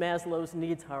 This is Maslow's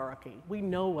needs hierarchy. We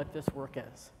know what this work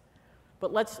is.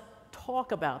 But let's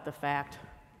talk about the fact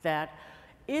that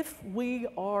if we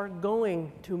are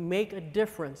going to make a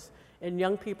difference in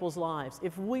young people's lives,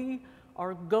 if we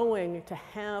are going to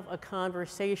have a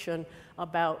conversation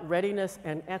about readiness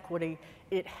and equity,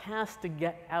 it has to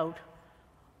get out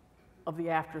of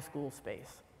the after-school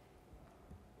space.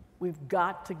 We've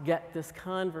got to get this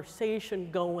conversation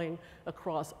going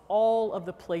across all of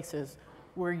the places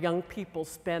where young people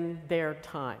spend their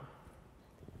time.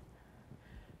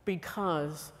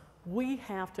 Because we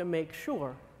have to make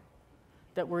sure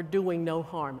that we're doing no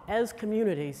harm as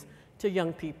communities to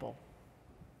young people.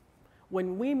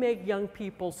 When we make young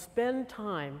people spend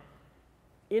time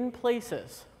in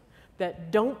places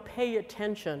that don't pay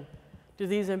attention to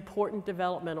these important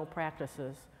developmental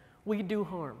practices, we do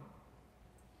harm.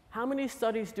 How many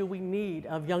studies do we need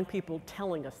of young people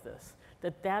telling us this,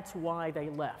 that that's why they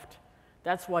left?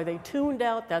 That's why they tuned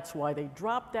out, that's why they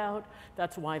dropped out,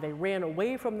 that's why they ran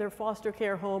away from their foster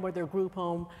care home or their group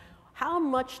home. How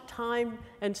much time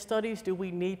and studies do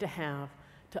we need to have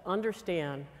to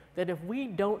understand that if we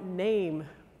don't name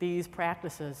these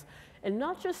practices and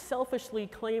not just selfishly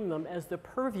claim them as the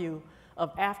purview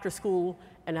of after-school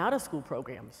and out-of-school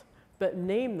programs, but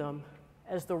name them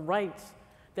as the rights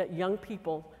that young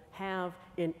people have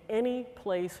in any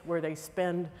place where they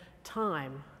spend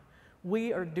time,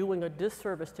 we are doing a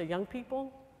disservice to young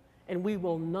people, and we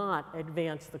will not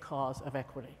advance the cause of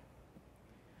equity.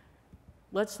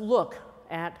 Let's look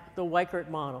at the Weichert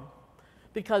model,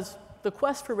 because the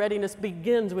quest for readiness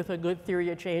begins with a good theory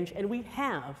of change, and we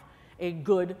have a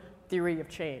good theory of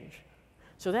change.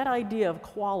 So that idea of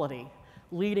quality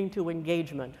leading to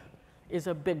engagement is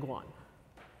a big one.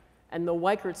 And the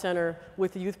Weichert Center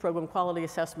with the Youth Program Quality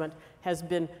Assessment has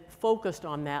been focused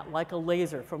on that like a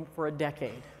laser for a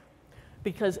decade.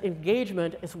 Because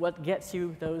engagement is what gets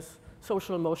you those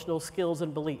social emotional skills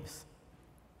and beliefs.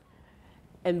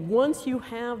 And once you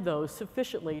have those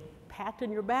sufficiently packed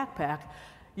in your backpack,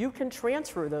 you can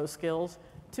transfer those skills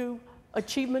to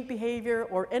achievement behavior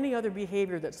or any other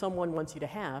behavior that someone wants you to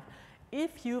have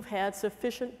if you've had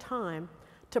sufficient time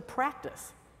to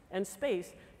practice and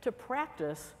space to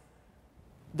practice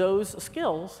those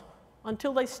skills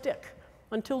until they stick,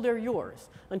 until they're yours,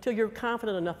 until you're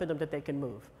confident enough in them that they can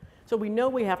move. So we know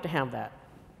we have to have that,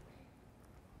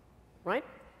 right?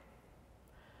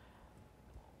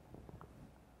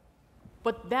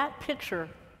 But that picture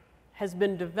has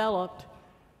been developed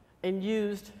and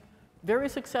used very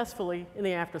successfully in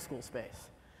the after-school space.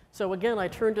 So again, I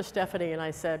turned to Stephanie and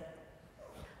I said,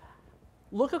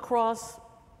 look across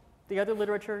the other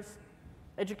literatures,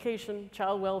 education,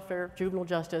 child welfare, juvenile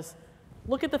justice.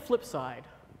 Look at the flip side.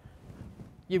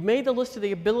 You've made the list of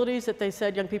the abilities that they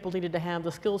said young people needed to have,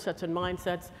 the skill sets and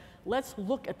mindsets. Let's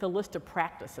look at the list of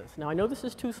practices. Now, I know this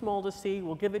is too small to see.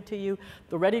 We'll give it to you.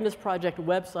 The Readiness Project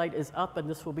website is up, and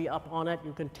this will be up on it.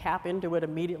 You can tap into it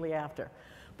immediately after.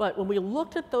 But when we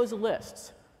looked at those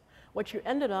lists, what you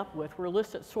ended up with were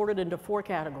lists that sorted into 4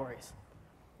 categories.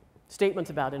 Statements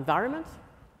about environment,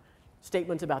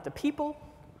 statements about the people,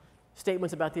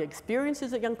 statements about the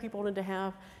experiences that young people need to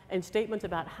have, and statements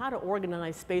about how to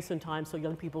organize space and time so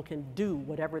young people can do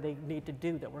whatever they need to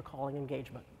do that we're calling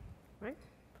engagement, right?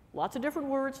 Lots of different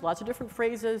words, lots of different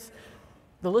phrases.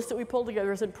 The list that we pulled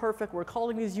together isn't perfect. We're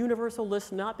calling these universal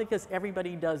lists not because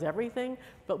everybody does everything,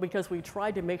 but because we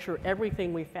tried to make sure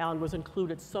everything we found was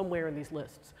included somewhere in these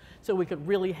lists so we could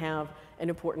really have an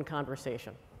important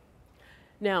conversation.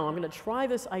 Now, I'm going to try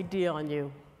this idea on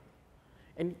you.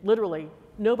 And literally,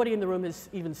 nobody in the room has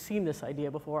even seen this idea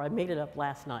before. I made it up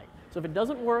last night. So if it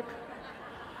doesn't work,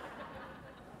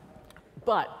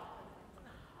 but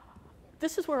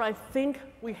this is where I think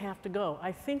we have to go.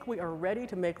 I think we are ready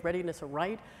to make readiness a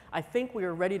right. I think we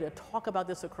are ready to talk about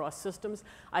this across systems.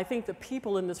 I think the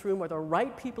people in this room are the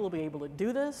right people to be able to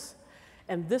do this.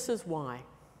 And this is why.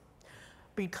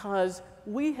 Because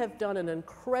we have done an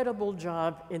incredible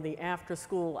job in the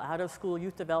after-school, out-of-school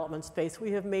youth development space.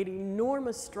 We have made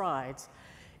enormous strides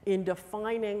in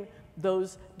defining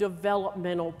those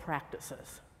developmental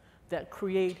practices that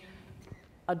create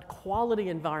a quality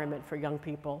environment for young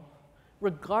people,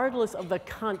 regardless of the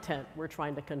content we're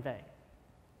trying to convey.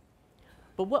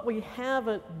 But what we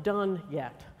haven't done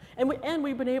yet, and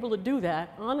we've been able to do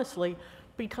that, honestly,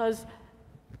 because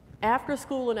after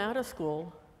school and out of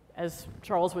school, as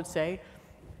Charles would say,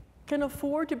 can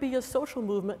afford to be a social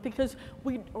movement because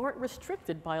we aren't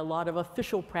restricted by a lot of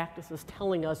official practices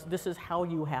telling us this is how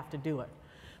you have to do it.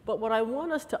 But what I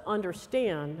want us to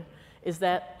understand is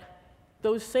that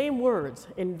those same words,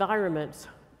 environments,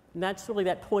 and that's really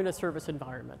that point of service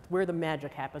environment, where the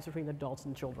magic happens between adults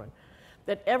and children.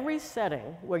 That every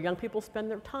setting where young people spend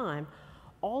their time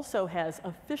also has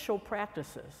official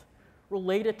practices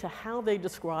related to how they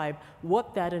describe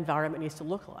what that environment needs to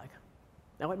look like.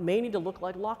 Now, it may need to look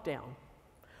like lockdown.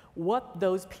 What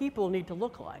those people need to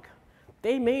look like.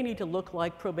 They may need to look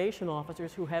like probation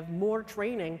officers who have more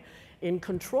training in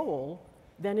control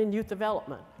than in youth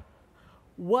development.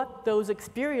 What those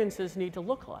experiences need to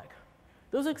look like.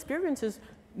 Those experiences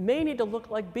may need to look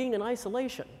like being in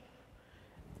isolation.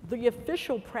 The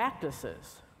official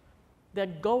practices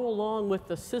that go along with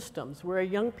the systems where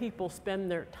young people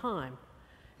spend their time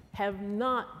have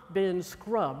not been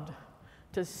scrubbed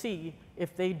to see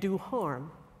if they do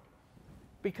harm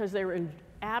because they're in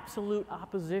absolute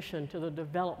opposition to the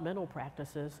developmental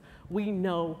practices we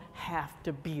know have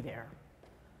to be there.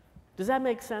 Does that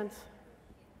make sense?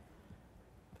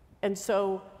 And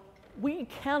so we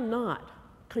cannot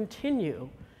continue,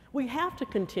 we have to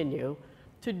continue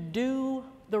to do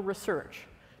the research,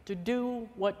 to do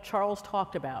what Charles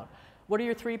talked about. What are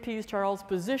your 3 Ps, Charles?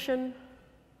 Position,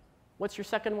 what's your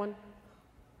second one?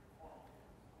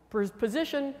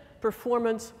 Position,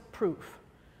 performance, proof.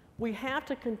 We have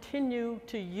to continue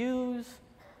to use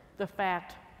the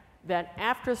fact that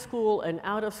after school and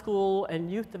out of school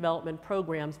and youth development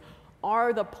programs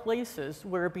are the places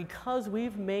where, because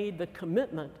we've made the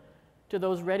commitment to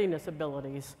those readiness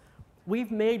abilities,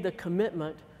 we've made the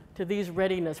commitment to these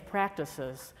readiness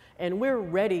practices, and we're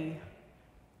ready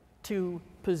to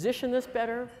position this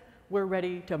better. We're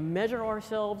ready to measure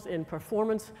ourselves in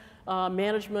performance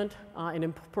management and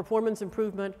in performance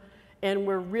improvement, and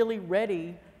we're really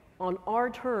ready on our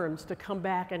terms to come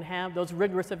back and have those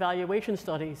rigorous evaluation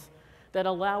studies that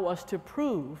allow us to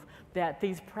prove that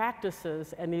these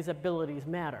practices and these abilities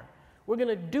matter. We're going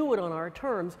to do it on our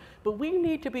terms, but we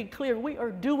need to be clear. We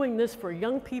are doing this for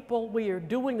young people. We are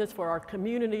doing this for our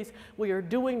communities. We are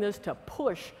doing this to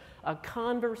push a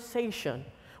conversation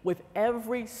with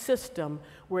every system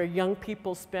where young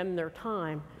people spend their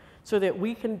time so that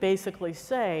we can basically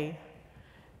say,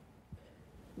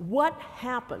 what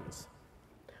happens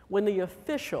when the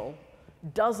official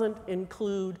doesn't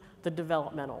include the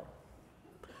developmental?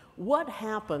 What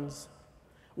happens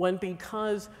when,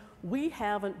 because we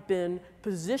haven't been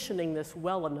positioning this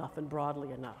well enough and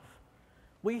broadly enough,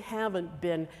 we haven't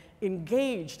been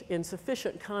engaged in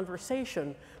sufficient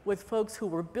conversation with folks who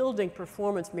were building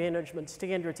performance management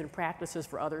standards and practices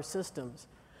for other systems?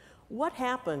 What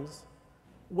happens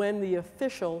when the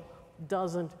official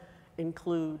doesn't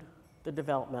include the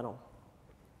developmental?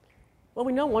 Well,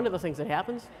 we know one of the things that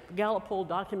happens. The Gallup poll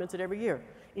documents it every year.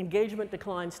 Engagement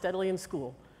declines steadily in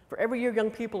school. For every year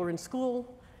young people are in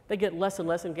school, they get less and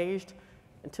less engaged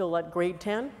until at grade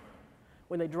 10,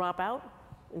 when they drop out.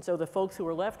 And so the folks who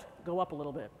are left go up a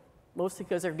little bit, mostly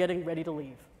because they're getting ready to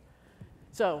leave.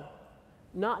 So,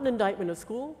 not an indictment of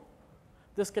school.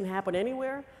 This can happen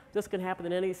anywhere. This can happen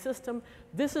in any system.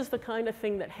 This is the kind of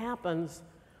thing that happens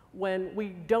when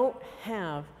we don't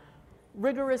have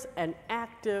rigorous and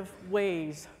active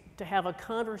ways to have a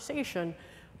conversation,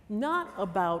 not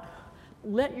about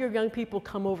let your young people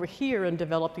come over here and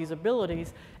develop these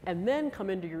abilities, and then come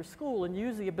into your school and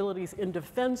use the abilities in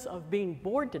defense of being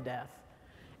bored to death.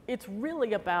 It's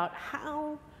really about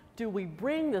how do we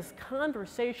bring this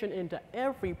conversation into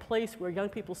every place where young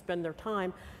people spend their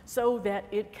time so that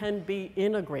it can be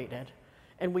integrated.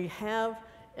 And we have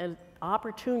an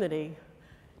opportunity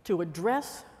to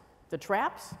address the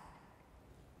traps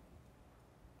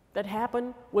that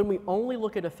happen when we only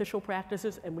look at official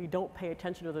practices and we don't pay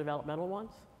attention to the developmental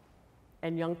ones,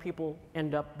 and young people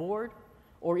end up bored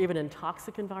or even in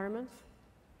toxic environments.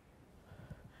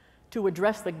 To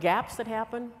address the gaps that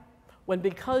happen when,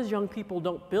 because young people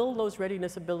don't build those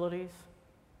readiness abilities,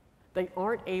 they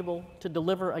aren't able to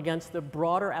deliver against the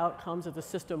broader outcomes that the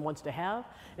system wants to have.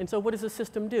 And so what does the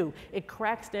system do? It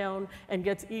cracks down and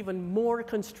gets even more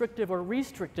constrictive or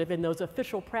restrictive in those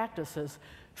official practices,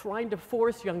 trying to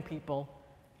force young people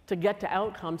to get to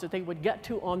outcomes that they would get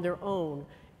to on their own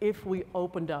if we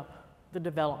opened up the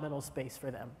developmental space for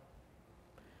them.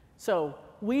 So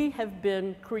we have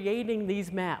been creating these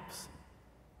maps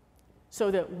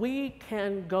so that we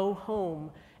can go home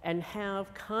and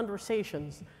have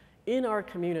conversations in our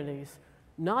communities,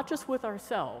 not just with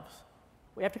ourselves,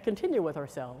 we have to continue with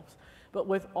ourselves, but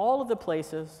with all of the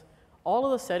places, all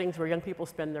of the settings where young people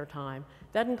spend their time.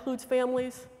 That includes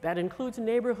families, that includes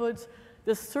neighborhoods.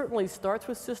 This certainly starts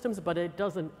with systems, but it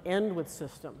doesn't end with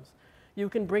systems. You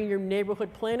can bring your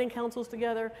neighborhood planning councils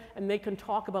together, and they can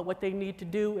talk about what they need to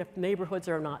do if neighborhoods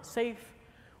are not safe.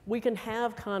 We can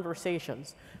have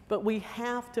conversations, but we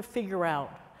have to figure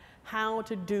out how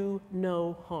to do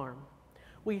no harm.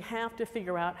 We have to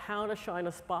figure out how to shine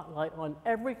a spotlight on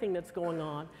everything that's going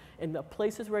on in the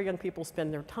places where young people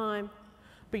spend their time,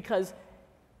 because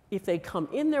if they come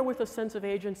in there with a sense of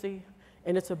agency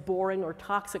and it's a boring or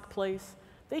toxic place,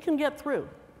 they can get through.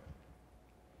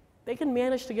 They can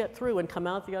manage to get through and come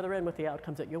out the other end with the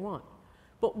outcomes that you want.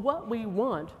 But what we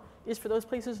want is for those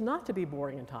places not to be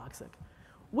boring and toxic.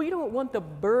 We don't want the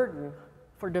burden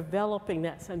for developing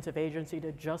that sense of agency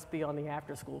to just be on the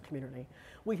after-school community.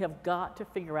 We have got to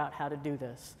figure out how to do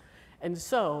this. And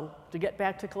so, to get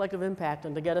back to collective impact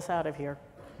and to get us out of here,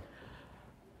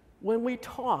 when we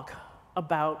talk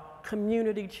about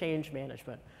community change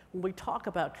management, when we talk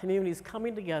about communities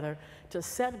coming together to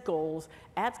set goals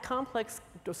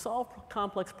to solve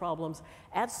complex problems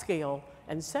at scale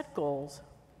and set goals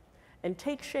and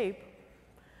take shape,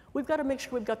 we've got to make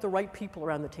sure we've got the right people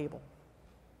around the table.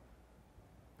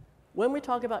 When we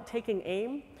talk about taking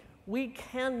aim, we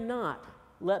cannot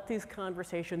let these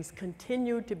conversations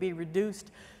continue to be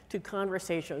reduced to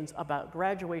conversations about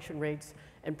graduation rates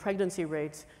and pregnancy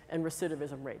rates and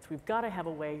recidivism rates. We've got to have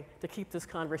a way to keep this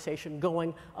conversation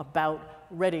going about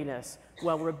readiness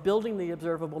while we're building the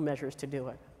observable measures to do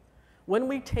it. When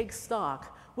we take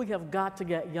stock, we have got to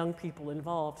get young people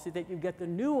involved so that you get the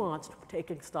nuanced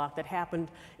taking stock that happened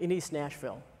in East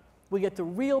Nashville. We get the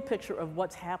real picture of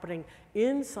what's happening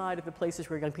inside of the places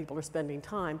where young people are spending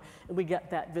time, and we get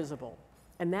that visible.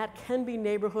 And that can be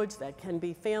neighborhoods, that can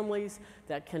be families,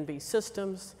 that can be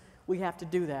systems. We have to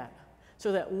do that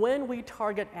so that when we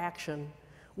target action,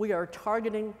 we are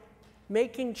targeting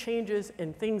making changes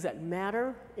in things that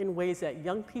matter in ways that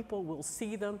young people will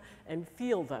see them and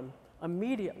feel them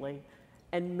immediately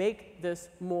and make this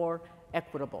more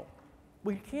equitable.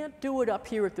 We can't do it up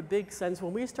here at the big sense.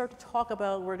 When we start to talk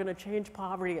about we're going to change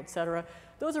poverty, et cetera,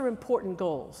 those are important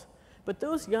goals. But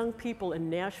those young people in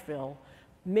Nashville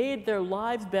made their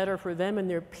lives better for them and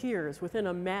their peers within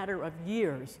a matter of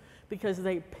years because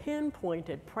they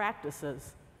pinpointed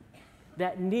practices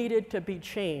that needed to be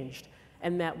changed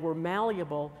and that were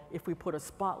malleable if we put a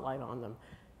spotlight on them.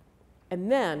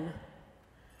 And then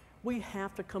we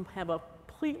have to have a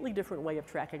completely different way of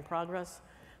tracking progress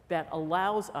that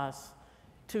allows us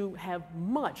to have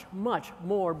much, much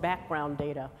more background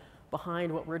data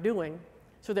behind what we're doing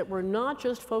so that we're not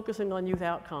just focusing on youth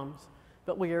outcomes,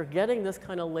 but we are getting this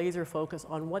kind of laser focus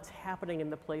on what's happening in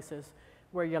the places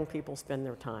where young people spend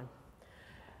their time.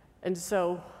 And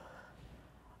so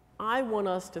I want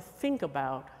us to think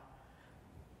about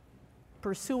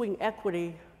pursuing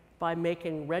equity by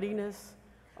making readiness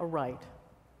a right.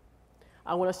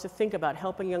 I want us to think about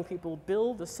helping young people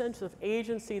build the sense of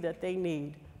agency that they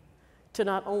need to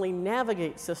not only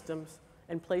navigate systems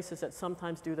and places that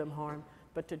sometimes do them harm,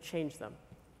 but to change them.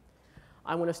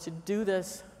 I want us to do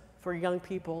this for young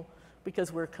people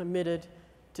because we're committed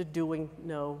to doing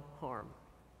no harm.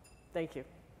 Thank you.